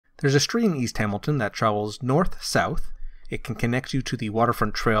There's a street in East Hamilton that travels north-south. It can connect you to the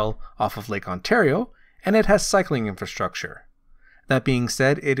Waterfront Trail off of Lake Ontario, and it has cycling infrastructure. That being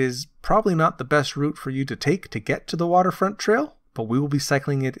said, it is probably not the best route for you to take to get to the Waterfront Trail, but we will be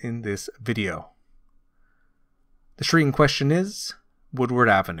cycling it in this video. The street in question is Woodward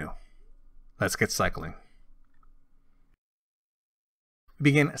Avenue. Let's get cycling. We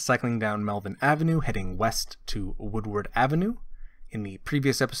begin cycling down Melvin Avenue, heading west to Woodward Avenue. In the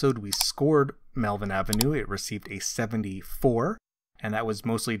previous episode, we scored Melvin Avenue. It received a 74, and that was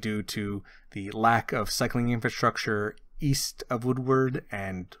mostly due to the lack of cycling infrastructure east of Woodward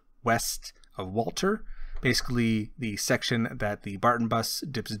and west of Walter. Basically, the section that the Barton bus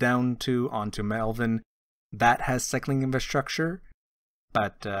dips down to onto Melvin, that has cycling infrastructure.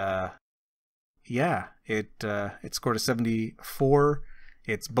 But yeah, it scored a 74.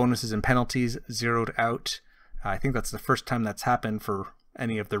 Its bonuses and penalties zeroed out. I think that's the first time that's happened for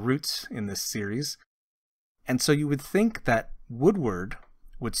any of the routes in this series. And so you would think that Woodward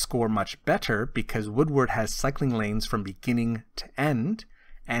would score much better because Woodward has cycling lanes from beginning to end,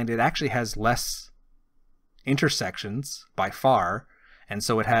 and it actually has less intersections by far, and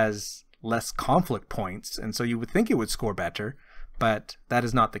so it has less conflict points, and so you would think it would score better, but that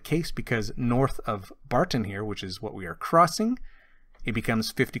is not the case because north of Barton here, which is what we are crossing, it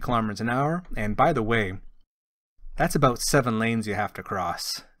becomes 50 kilometers an hour, and by the way, that's about 7 lanes you have to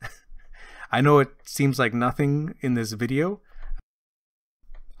cross. I know it seems like nothing in this video.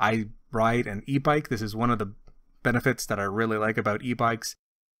 I ride an e-bike. This is one of the benefits that I really like about e-bikes.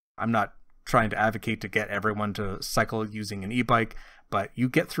 I'm not trying to advocate to get everyone to cycle using an e-bike, but you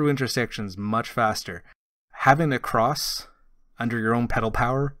get through intersections much faster. Having to cross under your own pedal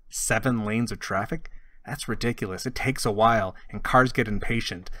power 7 lanes of traffic, that's ridiculous. It takes a while and cars get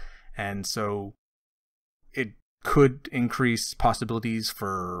impatient, and so it could increase possibilities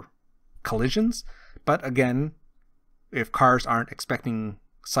for collisions. But again, if cars aren't expecting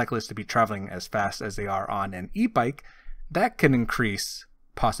cyclists to be traveling as fast as they are on an e-bike, that can increase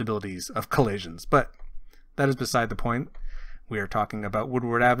possibilities of collisions. But that is beside the point. We are talking about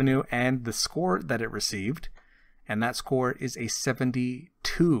Woodward Avenue and the score that it received, and that score is a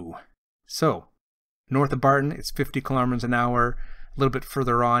 72. So north of Barton, it's 50 kilometers an hour. A little bit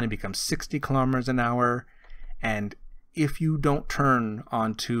further on, it becomes 60 kilometers an hour. And if you don't turn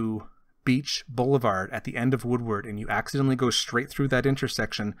onto Beach Boulevard at the end of Woodward and you accidentally go straight through that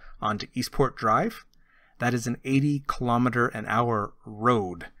intersection onto Eastport Drive, that is an 80 kilometer an hour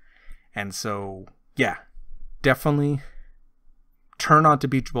road. And so, yeah, definitely turn onto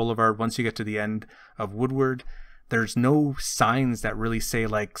Beach Boulevard once you get to the end of Woodward. There's no signs that really say,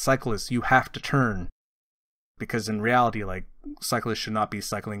 like, cyclists, you have to turn. Because in reality, like, cyclists should not be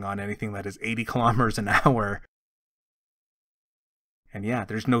cycling on anything that is 80 kilometers an hour. And yeah,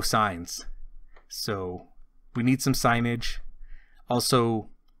 there's no signs. So we need some signage. Also,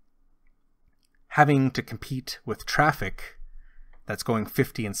 having to compete with traffic that's going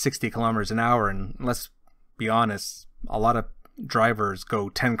 50 and 60 kilometers an hour, and let's be honest, a lot of drivers go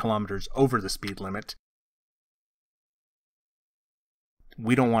 10 kilometers over the speed limit.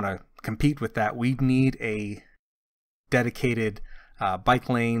 We don't want to compete with that. We need a dedicated bike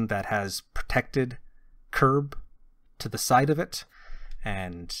lane that has protected curb to the side of it,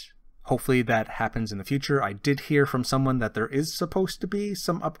 and hopefully that happens in the future. I did hear from someone that there is supposed to be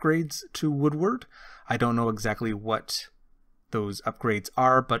some upgrades to Woodward. I don't know exactly what those upgrades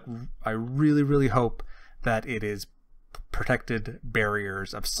are, but I really hope that it is protected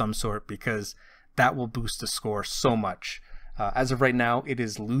barriers of some sort, because that will boost the score so much. As of right now, it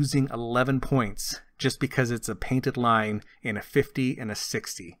is losing 11 points just because it's a painted line in a 50 and a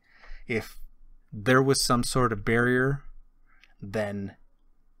 60. If there was some sort of barrier, then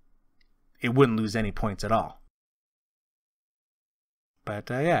it wouldn't lose any points at all. But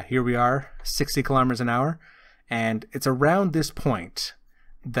yeah, here we are, 60 kilometers an hour, and it's around this point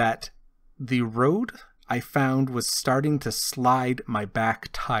that the road I found was starting to slide my back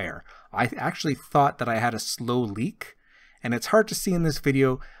tire. I actually thought that I had a slow leak, and it's hard to see in this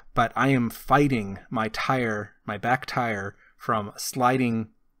video, but I am fighting my tire, my back tire, from sliding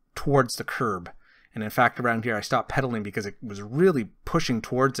towards the curb. And in fact, around here I stopped pedaling because it was really pushing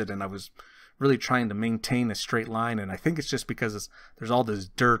towards it, and I was really trying to maintain a straight line. And I think it's just because there's all this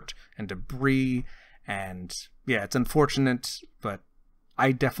dirt and debris, and yeah, it's unfortunate, but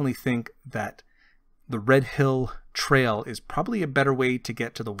I definitely think that the Red Hill Trail is probably a better way to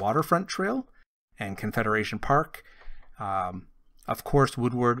get to the Waterfront Trail and Confederation Park. Of course,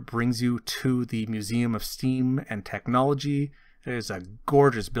 Woodward brings you to the Museum of Steam and Technology. It is a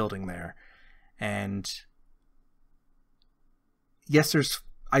gorgeous building there. And yes, there's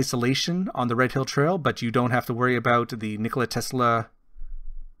isolation on the Red Hill Trail, but you don't have to worry about the Nikola Tesla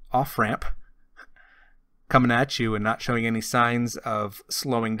off-ramp coming at you and not showing any signs of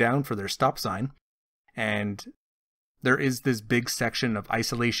slowing down for their stop sign. And there is this big section of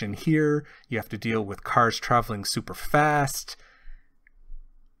isolation here. You have to deal with cars traveling super fast.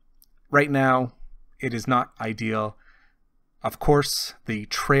 Right now, it is not ideal. Of course, the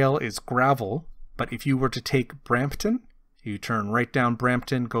trail is gravel, but if you were to take Brampton, you turn right down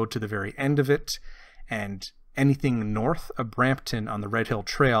Brampton, go to the very end of it, and anything north of Brampton on the Red Hill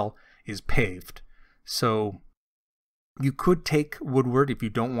Trail is paved. So you could take Woodward if you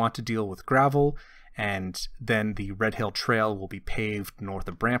don't want to deal with gravel, and then the Red Hill Trail will be paved north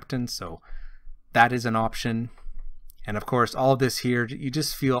of Brampton, so that is an option. And of course, all of this here, you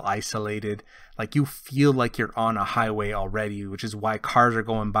just feel isolated. Like you feel like you're on a highway already, which is why cars are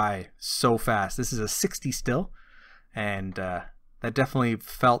going by so fast. This is a 60 still, and that definitely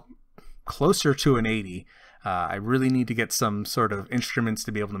felt closer to an 80. I really need to get some sort of instruments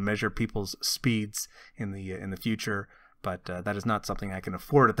to be able to measure people's speeds in the future, but that is not something I can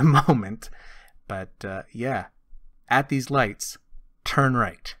afford at the moment. But yeah, at these lights, turn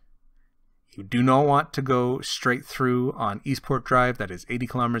right. You do not want to go straight through on Eastport Drive. That is 80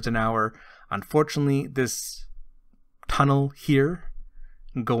 kilometers an hour. Unfortunately, this tunnel here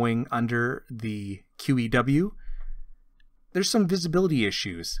going under the QEW, there's some visibility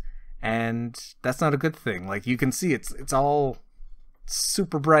issues, and that's not a good thing. Like you can see, it's all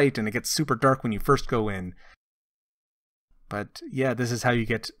super bright and it gets super dark when you first go in. But yeah, this is how you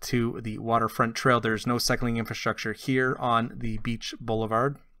get to the Waterfront Trail. There's no cycling infrastructure here on the beach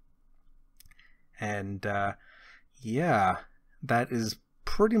boulevard. And yeah, that is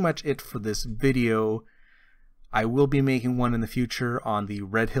pretty much it for this video. I will be making one in the future on the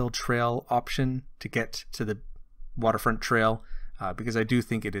Red Hill Trail option to get to the Waterfront Trail, because I do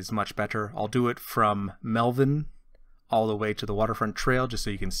think it is much better. I'll do it from Melvin all the way to the Waterfront Trail just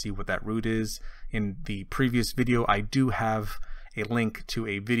so you can see what that route is. In the previous video, I do have a link to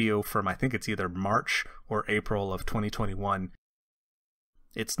a video from, I think it's either March or April of 2021.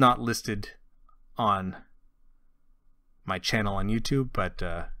 It's not listed on my channel on YouTube, but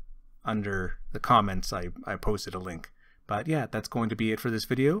under the comments I posted a link. But yeah, that's going to be it for this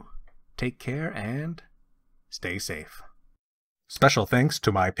video. Take care and stay safe. Special thanks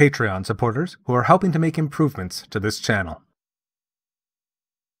to my Patreon supporters who are helping to make improvements to this channel.